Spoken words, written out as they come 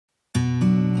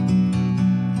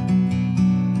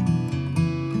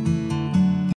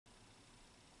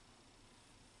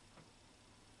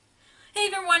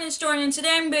is Jordan, and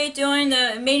today I'm going to be doing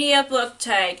the Mania Book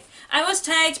Tag. I was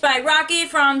tagged by Rocky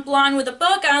from Blonde with a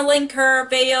Book. I'll link her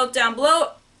video down below,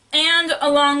 and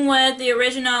along with the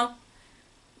original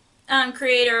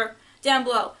creator down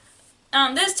below.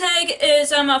 This tag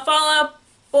is a Fall Out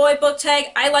Boy book tag.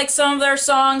 I like some of their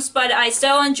songs, but I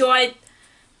still enjoy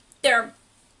their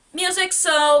music,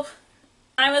 so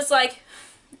I was like,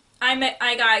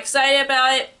 I got excited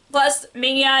about it. Plus,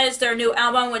 Mania is their new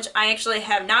album, which I actually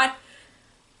have not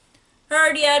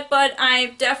heard yet, but I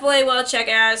definitely will check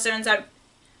it out as soon as I'm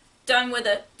done with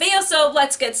the video, so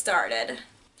let's get started.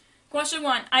 Question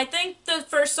 1. I think the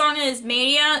first song is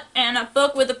Mania, and a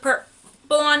book with a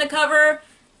purple on the cover,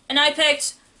 and I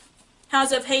picked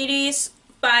House of Hades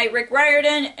by Rick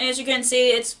Riordan. As you can see,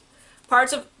 it's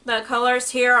parts of the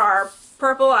colors here are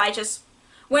purple. I just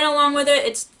went along with it.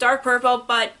 It's dark purple,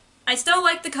 but I still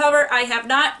like the cover. I have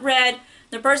not read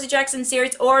the Percy Jackson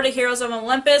series or the Heroes of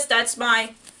Olympus. That's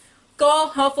my goal.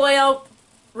 Hopefully I'll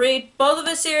read both of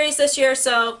the series this year,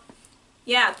 so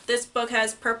yeah, this book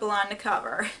has purple on the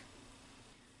cover.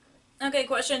 Okay,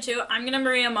 question 2. I'm going to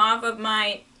read them off of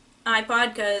my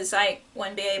iPod because I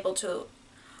wouldn't be able to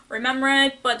remember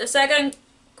it, but the second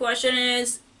question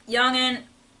is Young and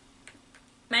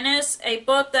Menace, a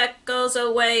book that goes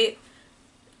away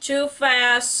too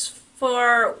fast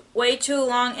for way too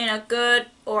long in a good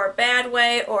or bad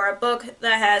way, or a book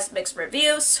that has mixed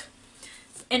reviews.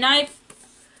 And I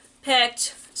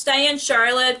picked Stay in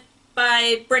Charlotte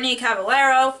by Brittany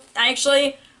Cavallaro.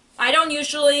 I don't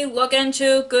usually look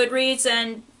into Goodreads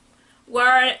and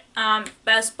what are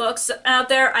best books out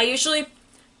there. I usually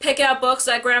pick out books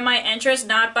that grab my interest,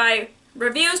 not by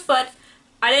reviews, but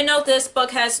I didn't know this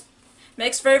book has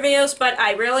mixed reviews, but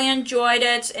I really enjoyed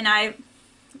it, and I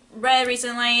read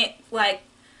recently. Like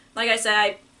I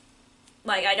said,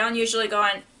 I don't usually go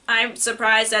on. I'm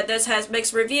surprised that this has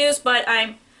mixed reviews, but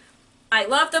I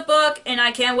love the book, and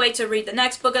I can't wait to read the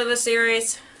next book of the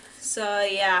series. So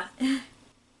yeah.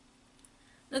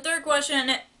 The third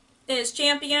question is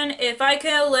Champion. If I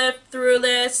could live through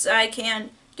this, I can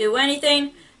do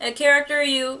anything. A character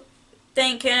you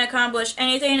think can accomplish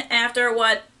anything after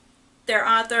what their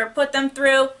author put them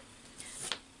through.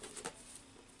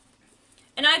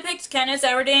 And I picked Katniss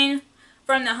Everdeen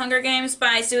from The Hunger Games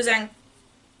by Susan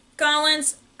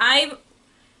Collins.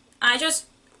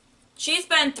 She's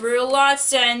been through a lot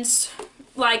since,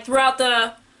 throughout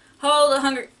the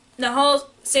whole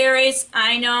series.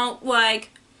 I know,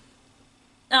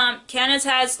 Katniss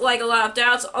has, a lot of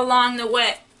doubts along the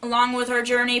way, along with her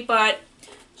journey, but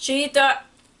Susan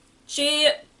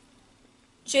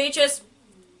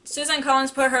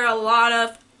Collins put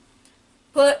her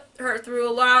through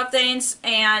a lot of things,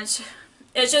 and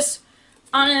it's just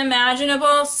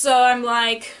unimaginable. So I'm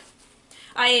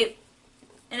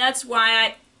and that's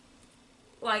why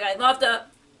I love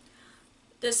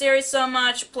the series so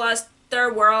much. Plus, their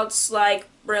world's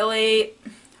really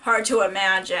hard to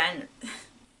imagine.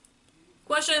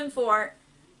 Question 4.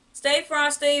 Stay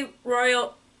Frosty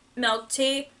Royal Milk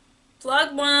Tea.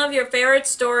 Plug one of your favorite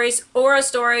stories or a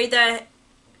story that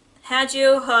had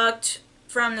you hooked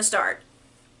from the start.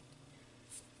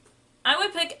 I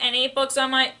would pick any books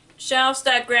on my shelves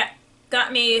that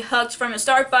got me hooked from the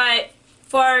start, but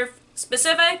for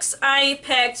specifics, I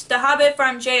picked The Hobbit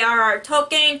from J.R.R.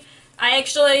 Tolkien. I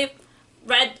actually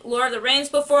read Lord of the Rings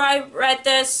before I read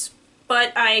this,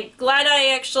 but I'm glad I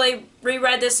actually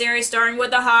reread this series, starting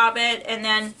with The Hobbit and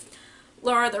then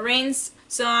Lord of the Rings.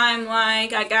 So I'm I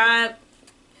gotta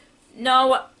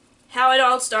know how it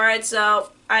all started,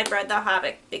 so I read The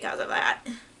Hobbit because of that.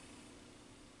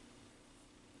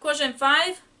 Question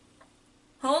 5.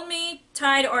 Hold Me,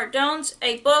 Tide or Don't,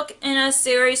 a book in a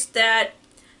series that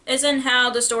isn't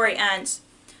how the story ends.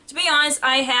 To be honest,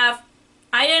 I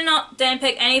didn't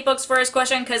pick any books for this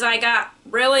question because I got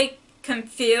really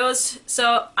confused,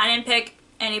 so I didn't pick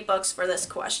any books for this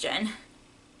question.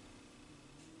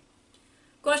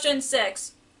 Question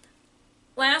 6.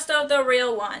 Last of the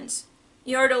Real Ones.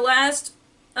 You're the last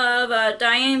of a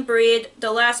dying breed,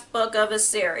 the last book of a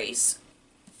series.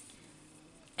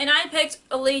 And I picked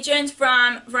Allegiance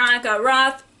from Veronica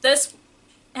Roth. This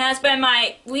has been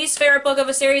my least favorite book of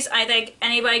a series. I think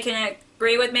anybody can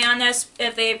agree with me on this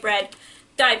if they've read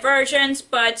Divergent,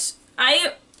 but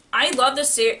I love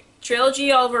the trilogy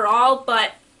overall,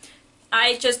 but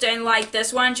I just didn't like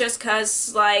this one just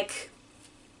because, I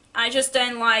just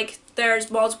didn't like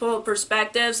there's multiple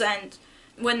perspectives, and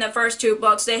when the first 2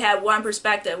 books they had one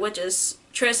perspective, which is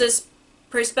Triss's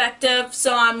perspective,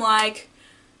 so I'm why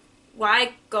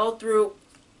go through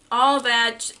all of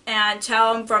that and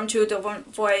tell them from 2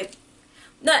 different point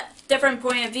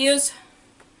of views?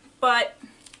 But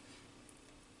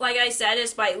like I said,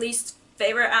 is my least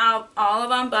favorite out of all of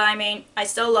them, but I mean, I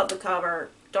still love the cover.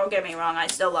 Don't get me wrong, I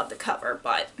still love the cover,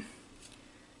 but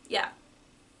yeah,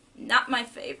 not my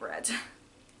favorite.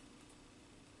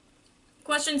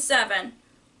 Question 7.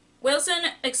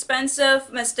 Wilson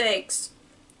Expensive Mistakes.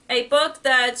 A book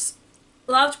that's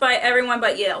loved by everyone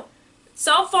but you.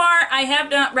 So far, I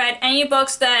have not read any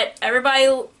books that everybody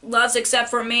loves except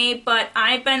for me, but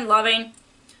I've been loving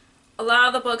a lot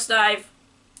of the books that I've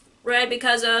read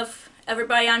because of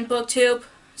everybody on BookTube.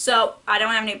 So I don't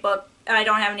have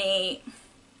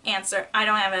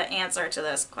an answer to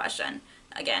this question.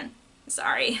 Again,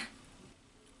 sorry.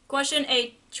 Question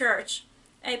 8. Church.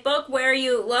 A book where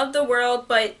you love the world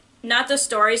but not the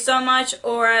story so much,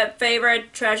 or a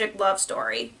favorite tragic love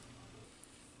story.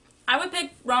 I would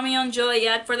pick Romeo and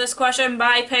Juliet for this question, but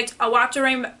I picked A Walk to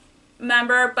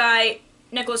Remember by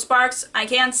Nicholas Sparks. I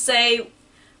can't say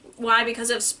why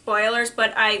because of spoilers,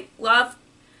 but I love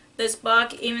this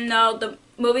book, even though the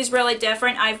movie's really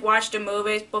different. I've watched some of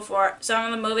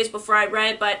the movies before I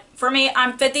read it, but for me,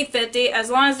 I'm 50-50.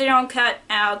 As long as they don't cut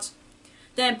out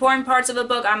the important parts of the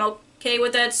book, I'm okay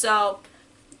with it, so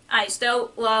I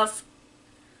still love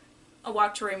A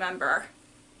Walk to Remember.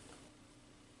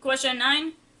 Question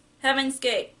 9. Heaven's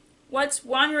Gate. What's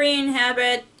one reading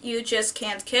habit you just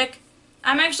can't kick?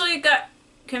 I'm actually got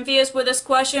confused with this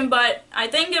question, but I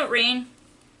think a reading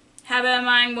habit of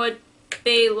mine would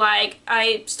be like,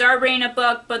 I start reading a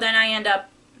book, but then I end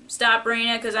up stop reading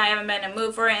it because I haven't been in the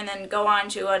mood for it, and then go on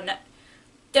to a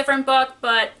different book.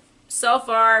 But so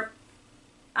far,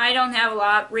 I don't have a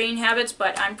lot of reading habits,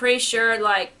 but I'm pretty sure,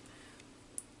 like,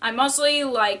 I mostly,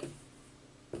 like,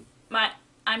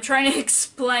 I'm trying to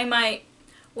explain my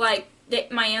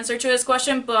answer to this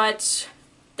question, but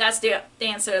that's the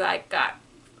answer that I got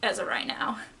as of right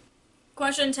now.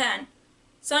 Question 10.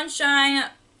 Sunshine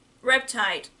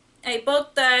Riptide. A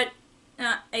book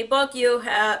you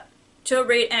have to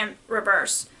read in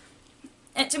reverse.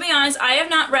 And to be honest, I have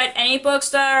not read any books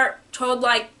that are told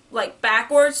like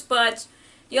backwards, but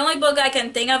the only book I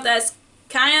can think of that's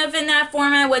kind of in that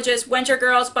format, which is Winter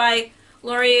Girls by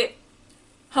Laurie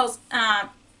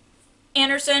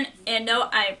Anderson. And no,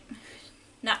 I'm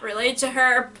not related to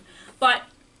her, but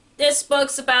this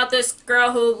book's about this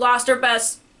girl who lost her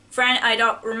best friend. I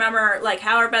don't remember like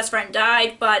how her best friend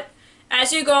died, but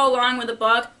as you go along with the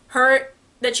book,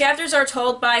 the chapters are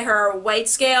told by her weight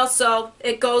scale, so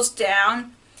it goes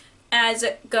down as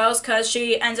it goes because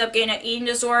she ends up getting an eating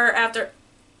disorder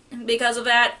because of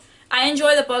that. I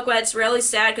enjoy the book, but it's really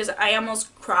sad because I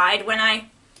almost cried when I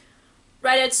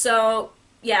read it, so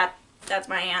yeah, that's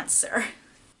my answer.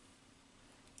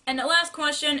 And the last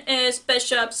question is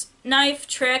Bishop's Knife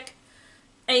Trick,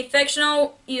 a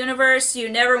fictional universe you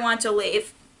never want to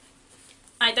leave.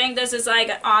 I think this is like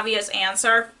an obvious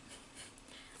answer.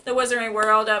 The Wizarding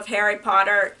World of Harry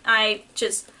Potter. I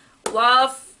just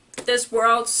love this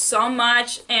world so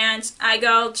much, and I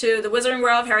go to the Wizarding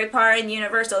World of Harry Potter in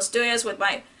Universal Studios with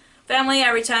my family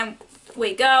every time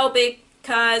we go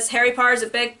because Harry Potter is a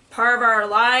big part of our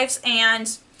lives,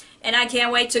 and I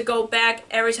can't wait to go back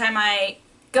every time I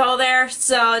go there.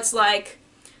 So it's like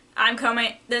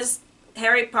this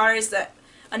Harry Potter is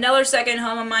another second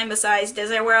home of mine besides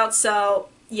Disney World, so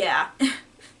yeah.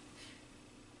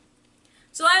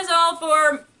 So that's all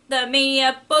for the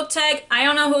Mania Book Tag. I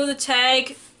don't know who to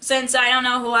tag since I don't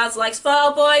know who else likes Fall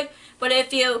Out Boy, but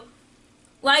if you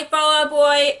like Fall Out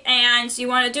Boy and you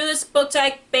want to do this book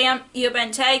tag, bam, you've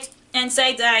been tagged, and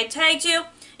say that I tagged you.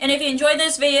 And if you enjoyed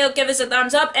this video, give us a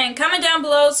thumbs up and comment down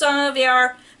below some of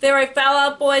your favorite Fall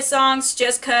Out Boy songs,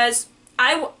 just because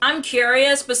I'm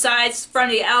curious besides from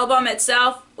the album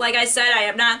itself. Like I said, I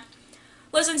have not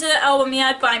listened to the album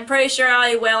yet, but I'm pretty sure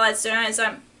I will as soon as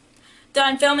I'm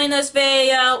done filming this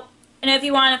video. And if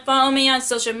you want to follow me on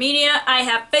social media, I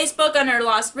have Facebook under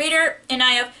Lost Reader, and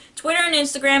I have Twitter and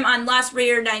Instagram on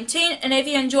LostReader19. And if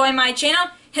you enjoy my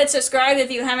channel, hit subscribe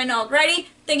if you haven't already.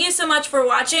 Thank you so much for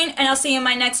watching, and I'll see you in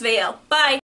my next video. Bye!